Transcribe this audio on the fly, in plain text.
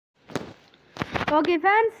Okay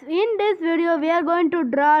friends, in this video we are going to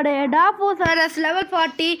draw the Edaphosaurus level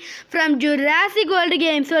 40 from Jurassic World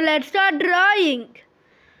Game. So let's start drawing.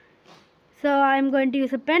 So I'm going to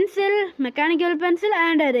use a pencil, mechanical pencil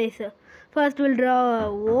and eraser. First we'll draw a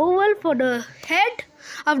oval for the head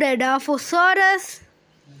of the Edaphosaurus.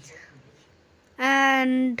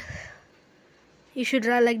 And you should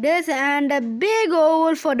draw like this, and a big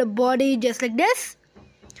oval for the body just like this.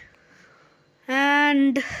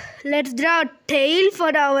 And let's draw a tail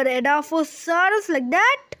for our Edaphosaurus like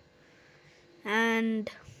that, and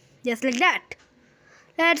just like that.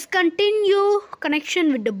 Let's continue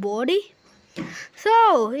connection with the body.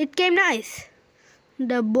 So it came nice,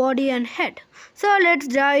 the body and head. So let's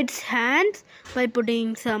draw its hands by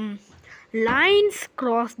putting some lines,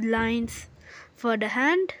 crossed lines for the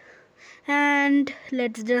hand, and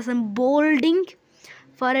let's draw some bolding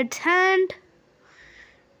for its hand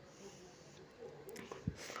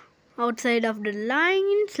outside of the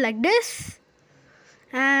lines like this.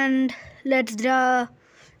 And let's draw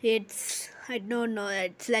its, I don't know,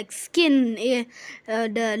 it's like skin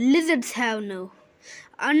the lizards have now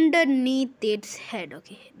underneath its head.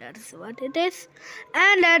 Okay, that's what it is.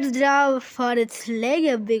 And let's draw for its leg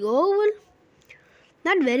a big oval,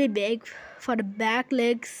 not very big, for the back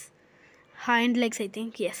legs, hind legs I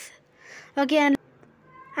think, yes. Okay, and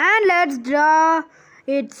let's draw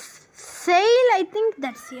its sail. I think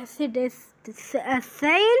that's, yes it is, it's a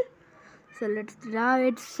sail. So let's draw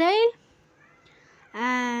its sail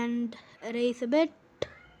and erase a bit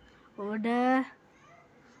over there.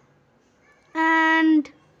 And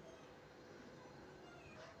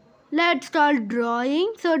let's start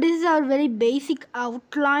drawing. So this is our very basic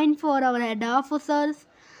outline for our Edaphosaurus.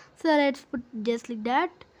 So let's put just like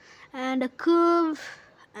that, and a curve,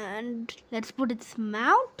 and let's put its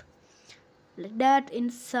mouth like that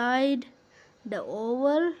inside the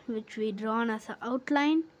oval which we drawn as an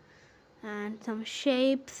outline, and some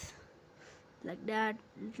shapes like that,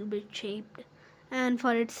 little bit shaped. And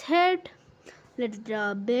for its head, let's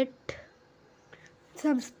draw a bit,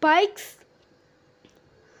 some spikes,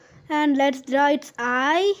 and let's draw its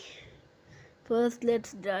eye. First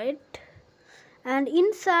let's draw it, and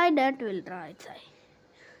inside that we'll draw its eye.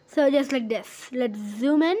 So just like this. Let's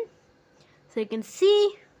zoom in so you can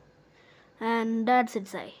see, and that's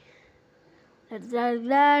its eye. Let's draw like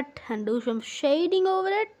that and do some shading over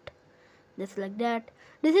it, just like that.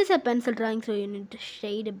 This is a pencil drawing, so you need to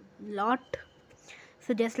shade a lot.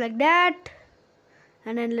 So just like that.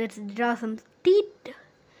 And then let's draw some teeth.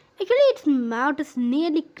 Actually its mouth is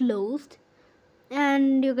nearly closed,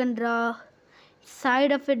 and you can draw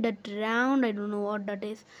side of it, that round, I don't know what that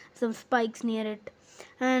is, some spikes near it,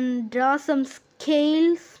 and draw some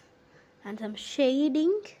scales and some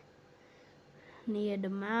shading near the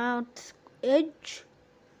mouth edge,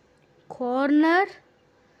 corner,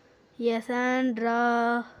 yes, and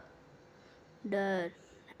draw the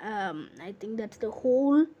I think that's the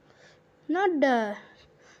hole, not the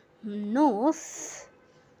nose,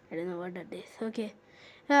 I don't know what that is. Okay,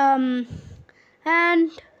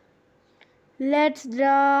 and let's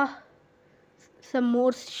draw some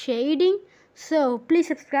more shading. So please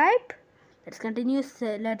subscribe. Let's continue.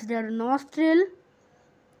 So let's draw a nostril,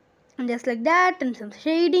 and just like that, and some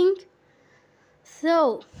shading.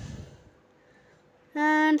 So,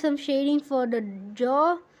 and some shading for the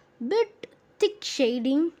jaw, bit thick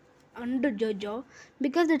shading under the jaw,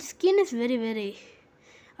 because that skin is very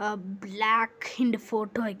black in the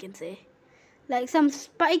photo, I can say. Like some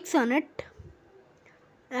spikes on it,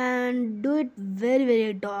 and do it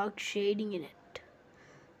very dark shading in it,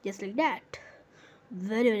 just like that.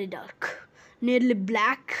 Very dark, nearly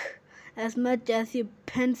black, as much as your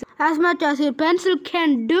pencil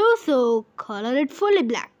can do. So color it fully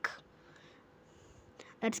black,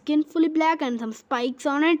 that skin fully black, and some spikes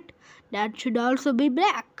on it, that should also be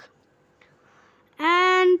black.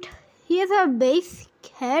 And here's our basic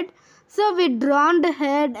head. So we drawn the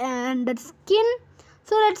head and the skin.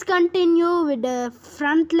 So let's continue with the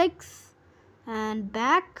front legs and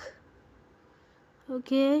back.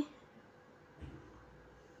 Okay,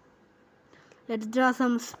 let's draw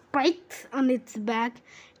some spikes on its back.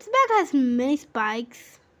 Its back has many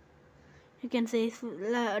spikes, you can say.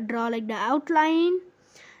 Draw like the outline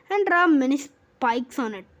and draw many spikes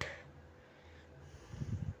on it.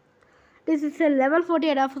 This is a level 40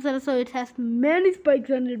 Edaphosaurus, so it has many spikes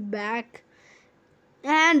on its back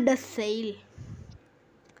and the sail.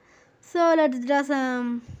 So let's draw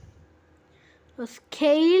some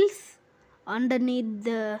scales underneath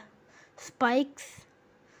the spikes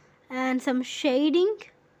and some shading.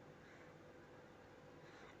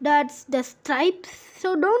 That's the stripes.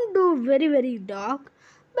 So don't do very dark,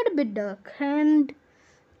 but a bit dark, and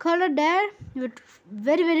color there with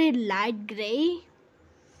very light gray.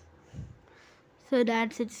 So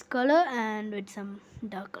that's its color, and with some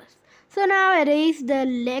dark colors. So now erase the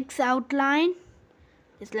legs outline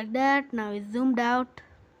just like that. Now it's zoomed out,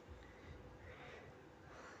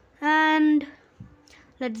 and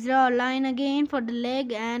let's draw a line again for the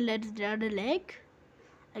leg, and let's draw the leg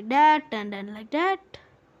like that, and then like that.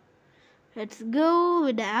 Let's go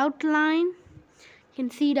with the outline. You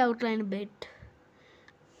can see the outline a bit,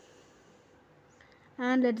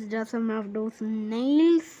 and let's draw some of those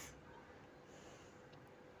nails,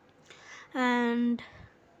 and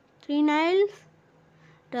 3 nails,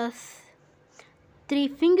 thus 3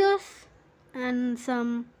 fingers, and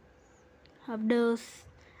some of those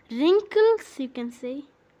wrinkles, you can say,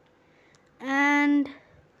 and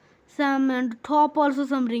some on the top also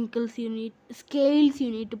some wrinkles. You need scales, you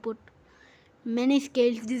need to put many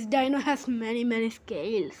scales. This dino has many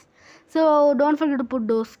scales, so don't forget to put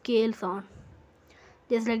those scales on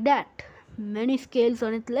just like that. Many scales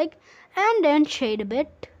on its leg, and then shade a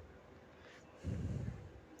bit,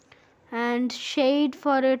 and shade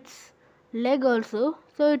for its leg also,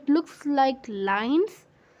 so it looks like lines.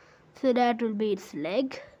 So that will be its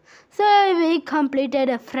leg. So we completed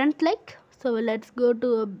a front leg. So let's go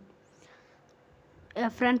to a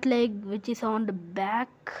front leg which is on the back.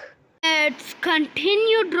 Let's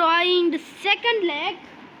continue drawing the second leg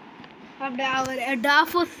of our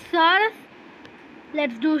Edaphosaurus.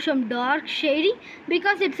 Let's do some dark shading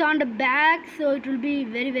because it's on the back, so it will be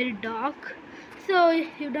very dark. So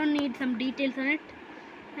you don't need some details on it,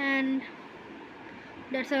 and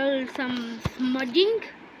that's all. Some smudging.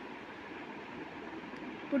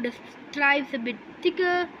 Put the stripes a bit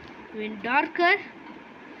thicker, even darker,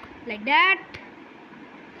 like that.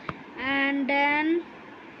 And then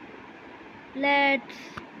let's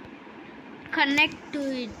connect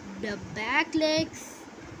to it the back legs,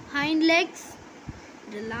 hind legs,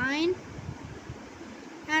 the line,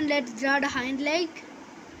 and let's draw the hind leg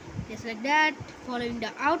just like that, following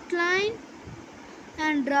the outline,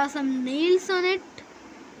 and draw some nails on it.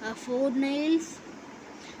 4 nails,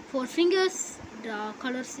 4 fingers. Draw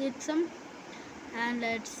colors with some, and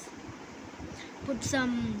let's put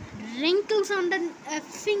some wrinkles on the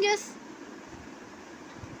fingers,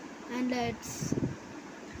 and let's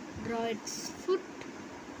draw its foot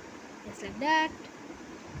just like that,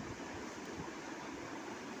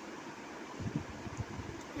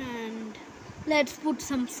 and let's put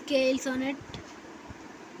some scales on it.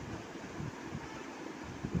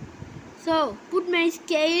 So put my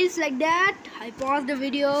scales like that. I paused the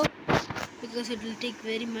video because it will take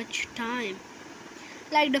very much time.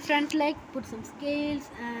 Like the front leg, put some scales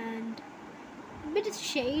and a bit of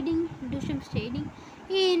shading. Do some shading.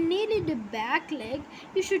 In nearly the back leg,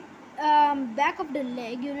 you should back of the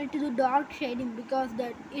leg. You need to do dark shading because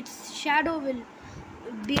that its shadow will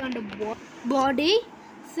be on the body.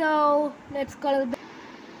 So let's color a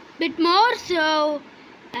bit more. So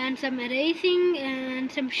and some erasing and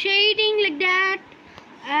some shading like that,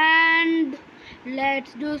 and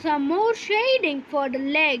let's do some more shading for the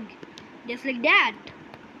leg just like that,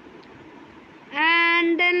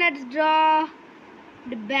 and then let's draw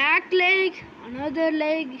the back leg, another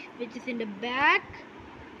leg which is in the back,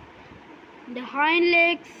 the hind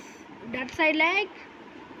legs, that side leg.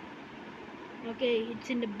 Okay, it's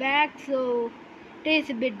in the back, so it is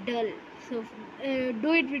a bit dull, so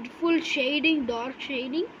do it with full shading, dark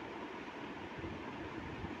shading.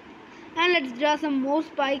 And let's draw some more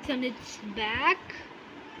spikes on its back,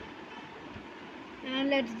 and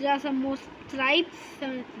let's draw some more stripes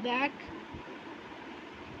on its back,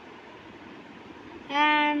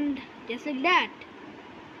 and just like that.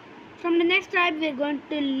 From the next stripe we're going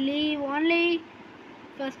to leave only,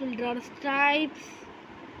 first we'll draw the stripes,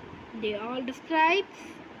 all the stripes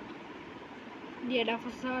the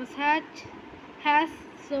Edaphosaurus has.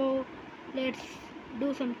 So let's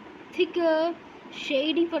do some thicker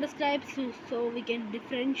shading for the stripes so we can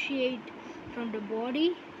differentiate from the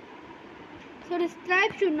body. So the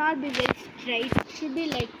stripes should not be very straight, it should be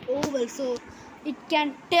like oval, so it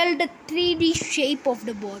can tell the 3D shape of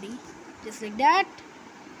the body, just like that.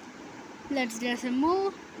 Let's draw some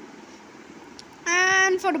more.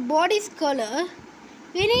 And for the body's color,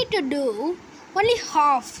 we need to do only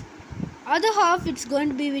half. Other half it's going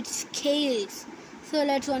to be with scales. So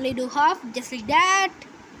let's only do half, just like that.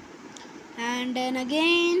 And then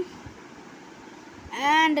again.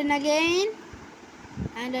 And then again.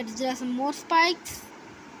 And let's draw some more spikes.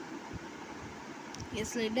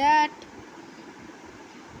 Just like that.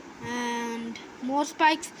 And more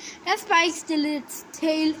spikes. That spikes till its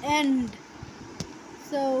tail end.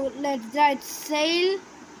 So let's draw its tail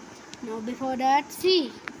Now before that,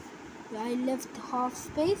 see, I left half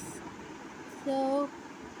space. So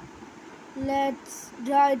let's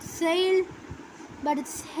draw its sail, but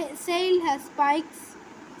its sail has spikes,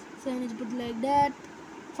 so I need to put it like that,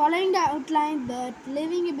 following the outline but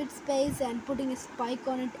leaving a bit space and putting a spike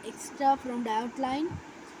on it extra from the outline,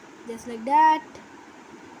 just like that.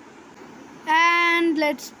 And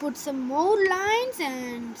let's put some more lines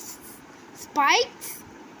and spikes,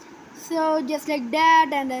 so just like that,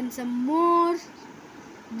 and then some more,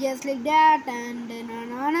 just like that, and then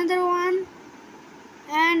another one,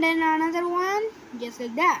 and then another one, just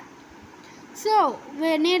like that. So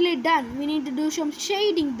we're nearly done. We need to do some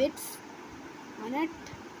shading bits on it,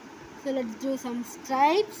 so let's do some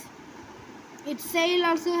stripes. Its sail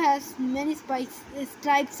also has many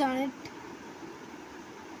stripes on it,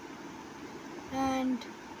 and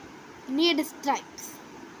need stripes.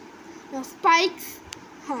 Now spikes,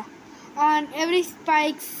 on every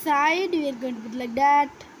spike side we are going to put like that.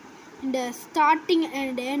 In the starting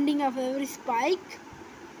and ending of every spike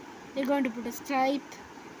we're going to put a stripe,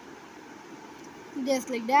 just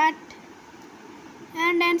like that.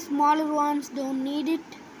 And then smaller ones don't need it,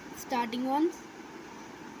 starting ones.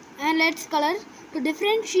 And let's color. To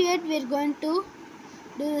differentiate, we're going to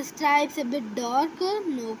do the stripes a bit darker.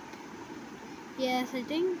 Nope. Yes, I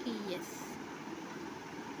think yes.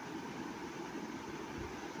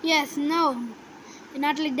 Yes, no,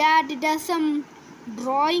 not like that. It has some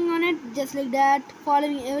drawing on it, just like that,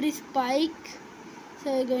 following every spike.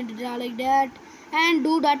 So we're going to draw like that and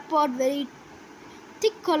do that part very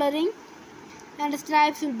thick coloring, and the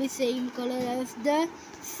stripes will be same color as the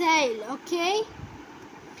sail. Okay,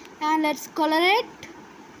 and let's color it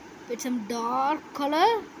with some dark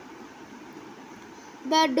color,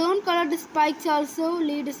 but don't color the spikes also.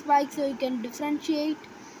 Leave the spikes so you can differentiate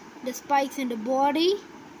the spikes in the body,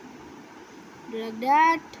 like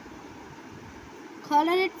that.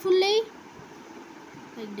 Color it fully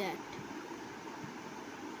like that.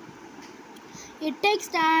 It takes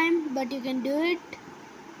time, but you can do it,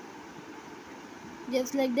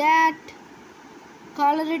 just like that.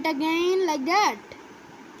 Color it again like that.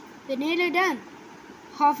 We're nearly done,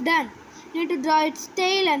 half done. You need to draw its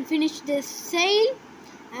tail and finish this sail,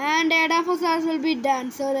 and Edaphosaurus will be done.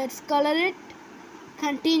 So let's color it,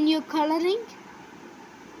 continue coloring.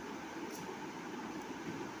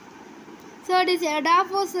 So this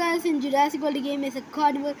Edaphosaurus in Jurassic World the Game is a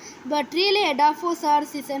carnivore, but really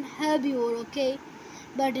Edaphosaurus is an herbivore, okay?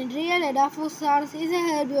 But in real, Edaphosaurus is a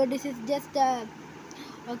herbivore. This is just a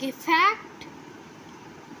fact.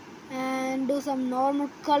 And do some normal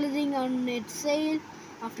coloring on its sail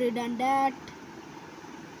after you've done that,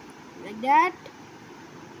 like that.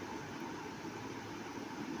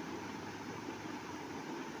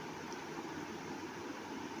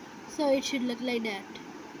 So it should look like that.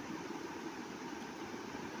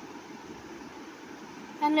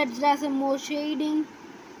 And let's draw some more shading,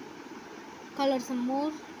 color some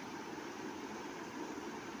more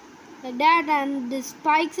like that. And the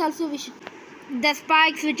spikes also, the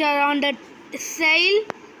spikes which are on the sail,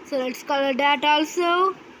 so let's color that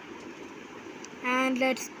also. And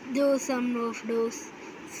let's do some of those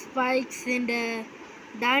spikes in the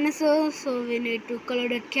dinosaurs, so we need to color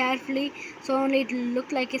that carefully so only it will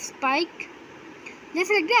look like a spike,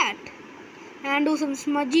 just like that. And do some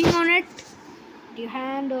smudging on it with your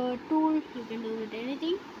hand or tool, you can do with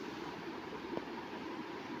anything.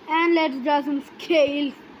 And let's draw some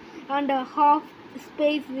scales on the half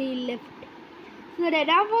space we left. So the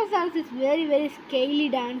Edaphosaurus is very scaly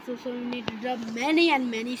dinosaur, so we need to draw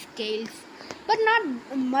many scales, but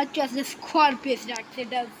not much as the Scorpius Rex.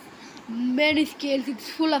 It has many scales. It's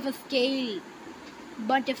full of a scale,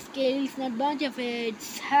 bunch of scales, not bunch of it.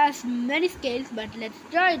 It has many scales, but let's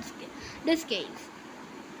draw the scales.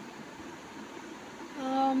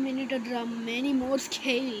 We need to draw many more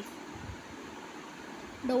scales.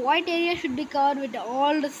 The white area should be covered with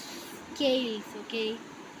all the scales, okay,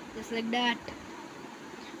 just like that.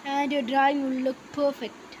 And your drawing will look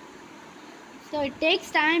perfect. So it takes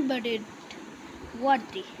time, but it's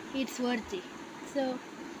worthy. So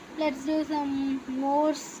let's do some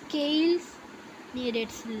more scales near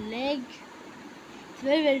its leg. It's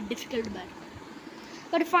very difficult,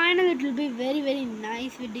 but finally it will be very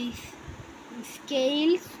nice with these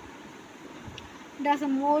scales. Does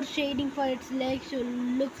some more shading for its legs, so it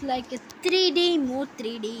looks like a 3D, more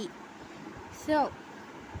 3D. So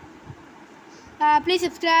please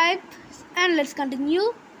subscribe and let's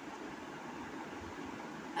continue.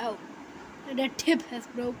 Oh, the tip has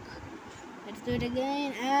broke. Let's do it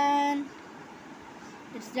again, and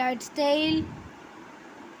let's draw its tail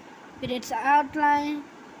with its outline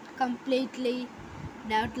completely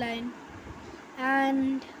the outline.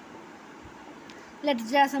 And let's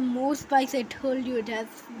draw some more spikes. I told you it has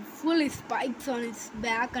full spikes on its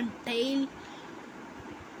back and tail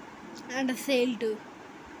and a sail too.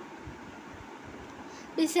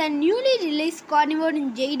 This is a newly released carnivore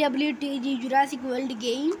in JWTG Jurassic World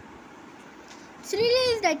Game. It's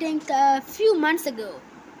released I think a few months ago.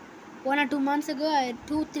 1 or 2 months ago,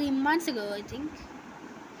 2-3 months ago I think.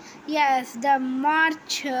 Yes, the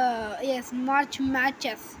March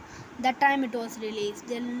matches. That time it was released.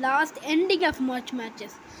 The last ending of March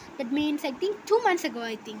matches. That means I think 2 months ago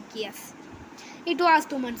I think. Yes, it was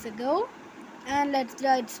 2 months ago. And let's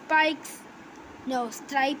draw its spikes. No,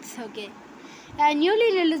 stripes. Okay. And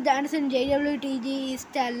newly released dance in JWTG is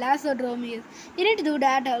Thalassodomius. You need to do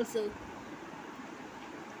that also.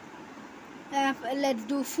 Let's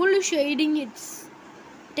do full shading its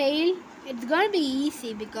tail. It's gonna be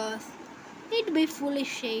easy because it'll be fully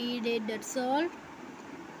shaded, that's all.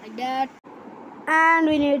 Like that. And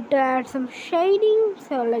we need to add some shading,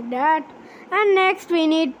 so like that. And next we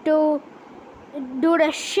need to do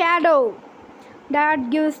the shadow. That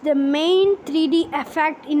gives the main 3D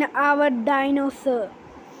effect in our dinosaur.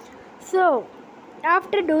 So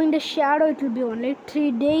after doing the shadow, it will be only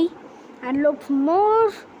 3D and looks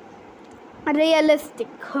more realistic.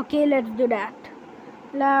 Okay, let's do that.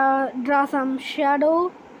 Draw some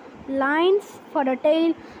shadow lines for the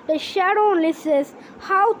tail. The shadow only says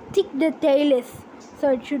how thick the tail is,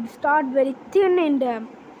 so it should start very thin in the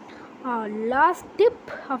last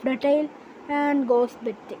tip of the tail and goes a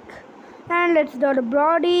bit thick. And let's do the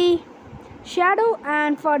body shadow,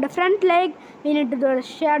 and for the front leg we need to do the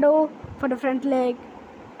shadow for the front leg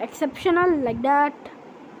exceptional, like that,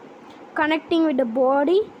 connecting with the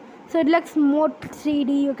body so it looks more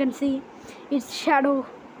 3D. You can see its shadow,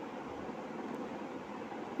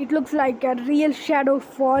 it looks like a real shadow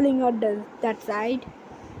falling on that side.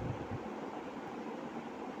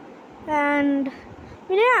 And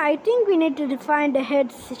I think we need to define the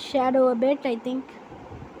head's shadow a bit, I think,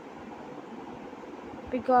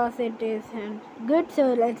 because it isn't good.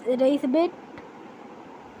 So let's erase a bit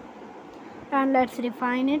and let's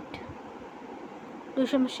refine it. Do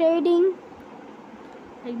some shading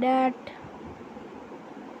like that,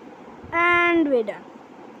 and we're done.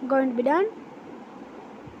 Going to be done,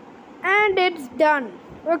 and it's done.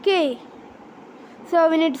 Okay, so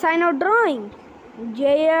we need to sign out drawing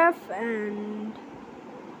JF, and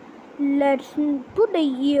let's put the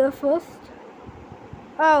year first.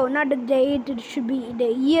 Oh, not the date, it should be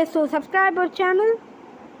the year. So subscribe our channel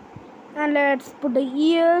and let's put the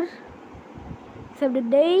year, except the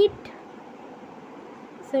date,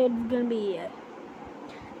 so it's gonna be here.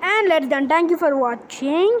 And let's done. Thank you for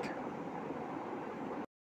watching.